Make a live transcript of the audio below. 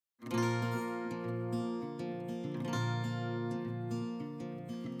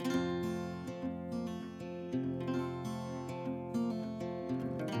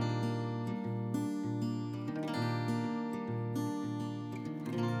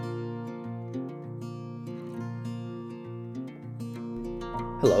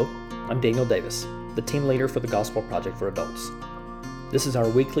Hello, I'm Daniel Davis, the team leader for the Gospel Project for Adults. This is our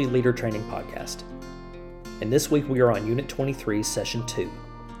weekly leader training podcast. And this week we are on Unit 23, Session 2,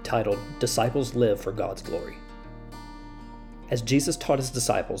 titled Disciples Live for God's Glory. As Jesus taught his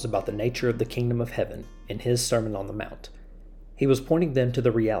disciples about the nature of the kingdom of heaven in his Sermon on the Mount, he was pointing them to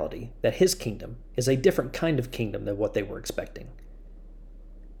the reality that his kingdom is a different kind of kingdom than what they were expecting.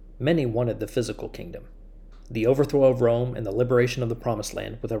 Many wanted the physical kingdom, the overthrow of Rome and the liberation of the Promised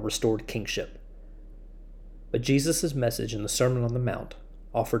Land with a restored kingship. But Jesus' message in the Sermon on the Mount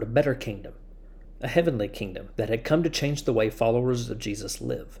offered a better kingdom, a heavenly kingdom that had come to change the way followers of Jesus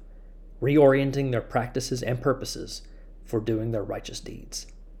live, reorienting their practices and purposes for doing their righteous deeds.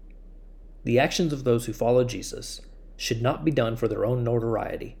 The actions of those who follow Jesus should not be done for their own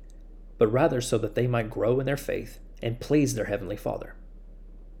notoriety, but rather so that they might grow in their faith and please their Heavenly Father.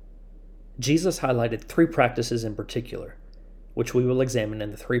 Jesus highlighted three practices in particular, which we will examine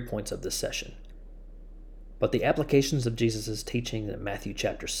in the 3 points of this session. But the applications of Jesus' teaching in Matthew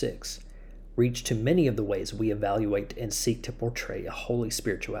chapter 6 reach to many of the ways we evaluate and seek to portray a holy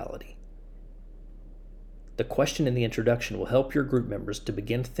spirituality. The question in the introduction will help your group members to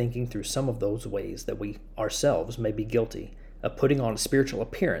begin thinking through some of those ways that we ourselves may be guilty of putting on a spiritual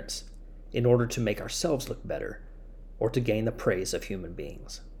appearance in order to make ourselves look better or to gain the praise of human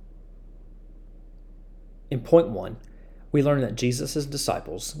beings. In point 1, we learn that Jesus'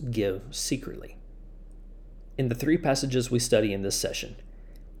 disciples give secretly. In the 3 passages we study in this session,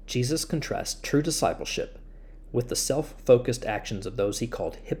 Jesus contrasts true discipleship with the self-focused actions of those he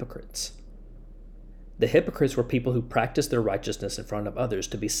called hypocrites. The hypocrites were people who practiced their righteousness in front of others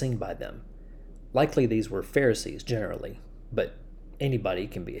to be seen by them. Likely these were Pharisees generally, but anybody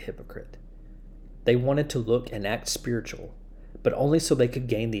can be a hypocrite. They wanted to look and act spiritual, but only so they could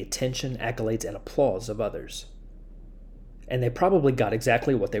gain the attention, accolades, and applause of others. And they probably got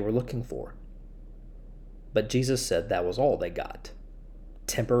exactly what they were looking for. But Jesus said that was all they got: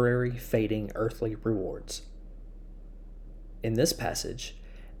 temporary, fading, earthly rewards. In this passage,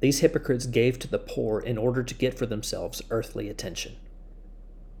 these hypocrites gave to the poor in order to get for themselves earthly attention.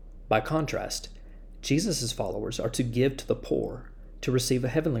 By contrast, Jesus' followers are to give to the poor to receive a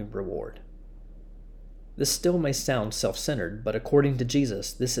heavenly reward. This still may sound self-centered, but according to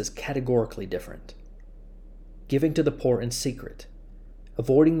Jesus, this is categorically different. Giving to the poor in secret,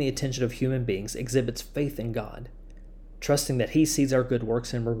 avoiding the attention of human beings, exhibits faith in God, trusting that He sees our good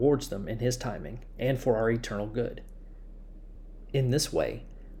works and rewards them in His timing and for our eternal good. In this way,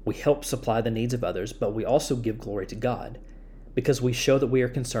 we help supply the needs of others, but we also give glory to God, because we show that we are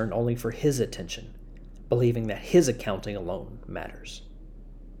concerned only for His attention, believing that His accounting alone matters.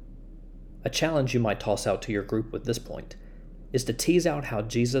 A challenge you might toss out to your group with this point is to tease out how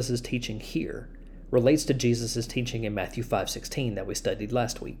Jesus' teaching here relates to Jesus' teaching in Matthew 5:16 that we studied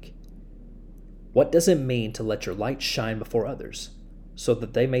last week. What does it mean to let your light shine before others, so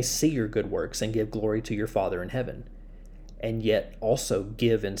that they may see your good works and give glory to your Father in heaven, and yet also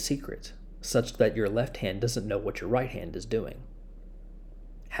give in secret, such that your left hand doesn't know what your right hand is doing?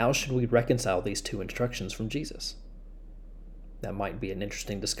 How should we reconcile these two instructions from Jesus? That might be an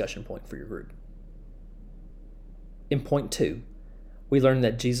interesting discussion point for your group. In point 2, we learn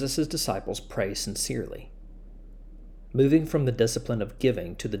that Jesus' disciples pray sincerely. Moving from the discipline of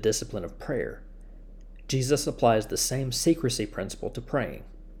giving to the discipline of prayer, Jesus applies the same secrecy principle to praying.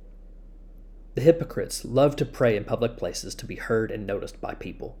 The hypocrites love to pray in public places to be heard and noticed by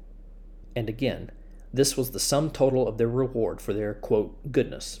people. And again, this was the sum total of their reward for their, quote,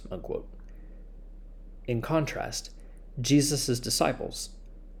 goodness, unquote. In contrast, Jesus' disciples,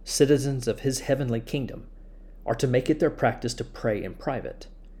 citizens of His heavenly kingdom, are to make it their practice to pray in private,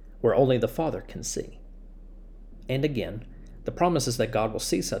 where only the Father can see. And again, the promise is that God will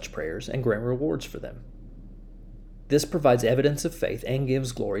see such prayers and grant rewards for them. This provides evidence of faith and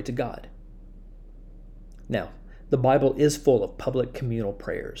gives glory to God. Now, the Bible is full of public communal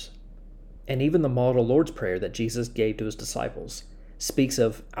prayers, and even the model Lord's Prayer that Jesus gave to His disciples speaks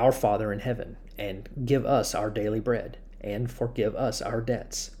of our Father in heaven, and give us our daily bread, and forgive us our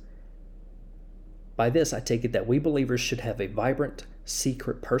debts. By this, I take it that we believers should have a vibrant,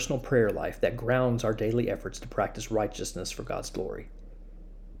 secret, personal prayer life that grounds our daily efforts to practice righteousness for God's glory.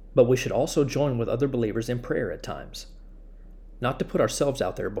 But we should also join with other believers in prayer at times, not to put ourselves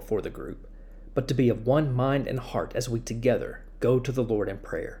out there before the group, but to be of one mind and heart as we together go to the Lord in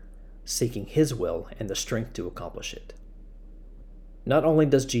prayer, seeking His will and the strength to accomplish it. Not only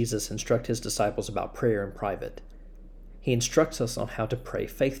does Jesus instruct His disciples about prayer in private, He instructs us on how to pray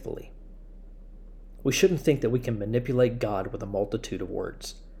faithfully. We shouldn't think that we can manipulate God with a multitude of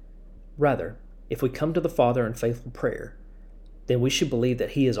words. Rather, if we come to the Father in faithful prayer, then we should believe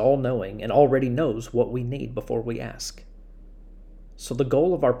that He is all-knowing and already knows what we need before we ask. So the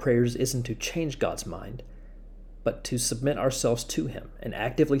goal of our prayers isn't to change God's mind, but to submit ourselves to Him and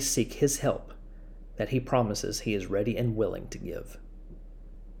actively seek His help that He promises He is ready and willing to give.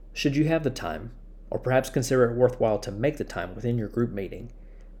 Should you have the time, or perhaps consider it worthwhile to make the time within your group meeting,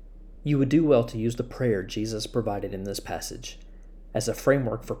 you would do well to use the prayer Jesus provided in this passage as a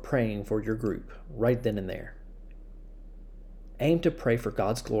framework for praying for your group right then and there. Aim to pray for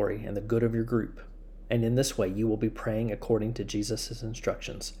God's glory and the good of your group, and in this way you will be praying according to Jesus'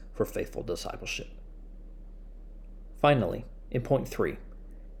 instructions for faithful discipleship. Finally, in point 3,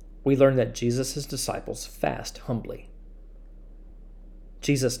 we learn that Jesus' disciples fast humbly.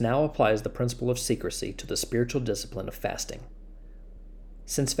 Jesus now applies the principle of secrecy to the spiritual discipline of fasting.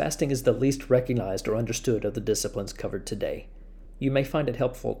 Since fasting is the least recognized or understood of the disciplines covered today, you may find it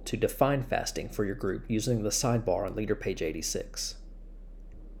helpful to define fasting for your group using the sidebar on Leader page 86.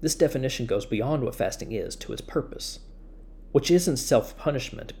 This definition goes beyond what fasting is to its purpose, which isn't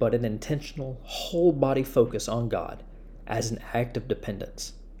self-punishment, but an intentional, whole-body focus on God as an act of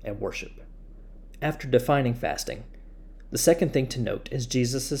dependence and worship. After defining fasting, the second thing to note is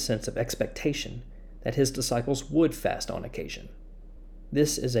Jesus' sense of expectation that His disciples would fast on occasion.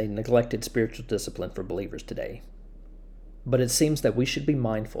 This is a neglected spiritual discipline for believers today. But it seems that we should be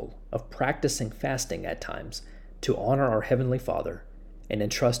mindful of practicing fasting at times to honor our Heavenly Father and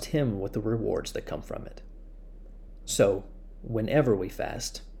entrust Him with the rewards that come from it. So, whenever we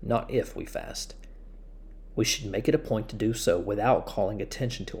fast, not if we fast, we should make it a point to do so without calling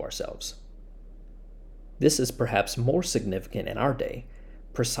attention to ourselves. This is perhaps more significant in our day,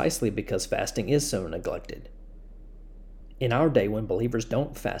 precisely because fasting is so neglected. In our day, when believers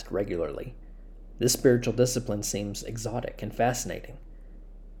don't fast regularly, this spiritual discipline seems exotic and fascinating,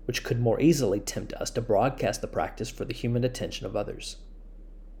 which could more easily tempt us to broadcast the practice for the human attention of others.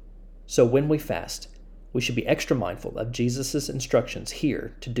 So when we fast, we should be extra mindful of Jesus' instructions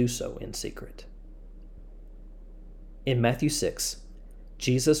here to do so in secret. In Matthew 6,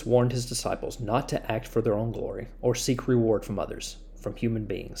 Jesus warned His disciples not to act for their own glory or seek reward from others, from human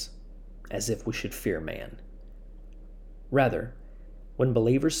beings, as if we should fear man. Rather, when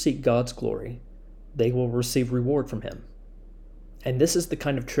believers seek God's glory, they will receive reward from Him. And this is the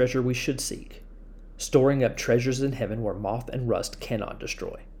kind of treasure we should seek, storing up treasures in heaven where moth and rust cannot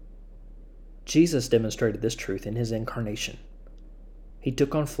destroy. Jesus demonstrated this truth in His incarnation. He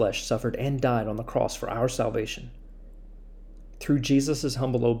took on flesh, suffered, and died on the cross for our salvation. Through Jesus'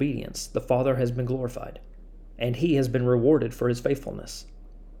 humble obedience, the Father has been glorified, and He has been rewarded for His faithfulness.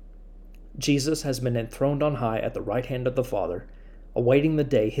 Jesus has been enthroned on high at the right hand of the Father, awaiting the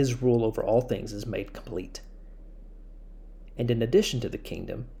day His rule over all things is made complete. And in addition to the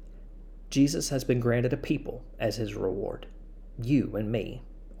kingdom, Jesus has been granted a people as His reward, you and me,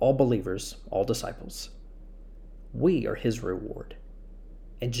 all believers, all disciples. We are His reward,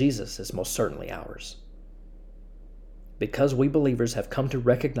 and Jesus is most certainly ours. Because we believers have come to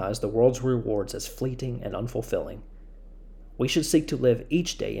recognize the world's rewards as fleeting and unfulfilling, we should seek to live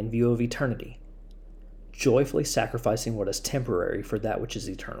each day in view of eternity, joyfully sacrificing what is temporary for that which is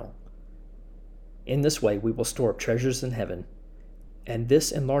eternal. In this way, we will store up treasures in heaven, and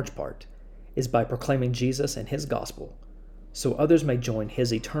this, in large part, is by proclaiming Jesus and His gospel, so others may join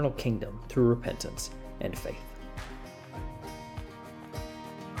His eternal kingdom through repentance and faith.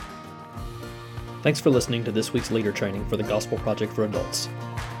 Thanks for listening to this week's leader training for the Gospel Project for Adults.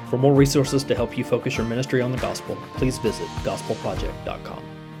 For more resources to help you focus your ministry on the gospel, please visit gospelproject.com.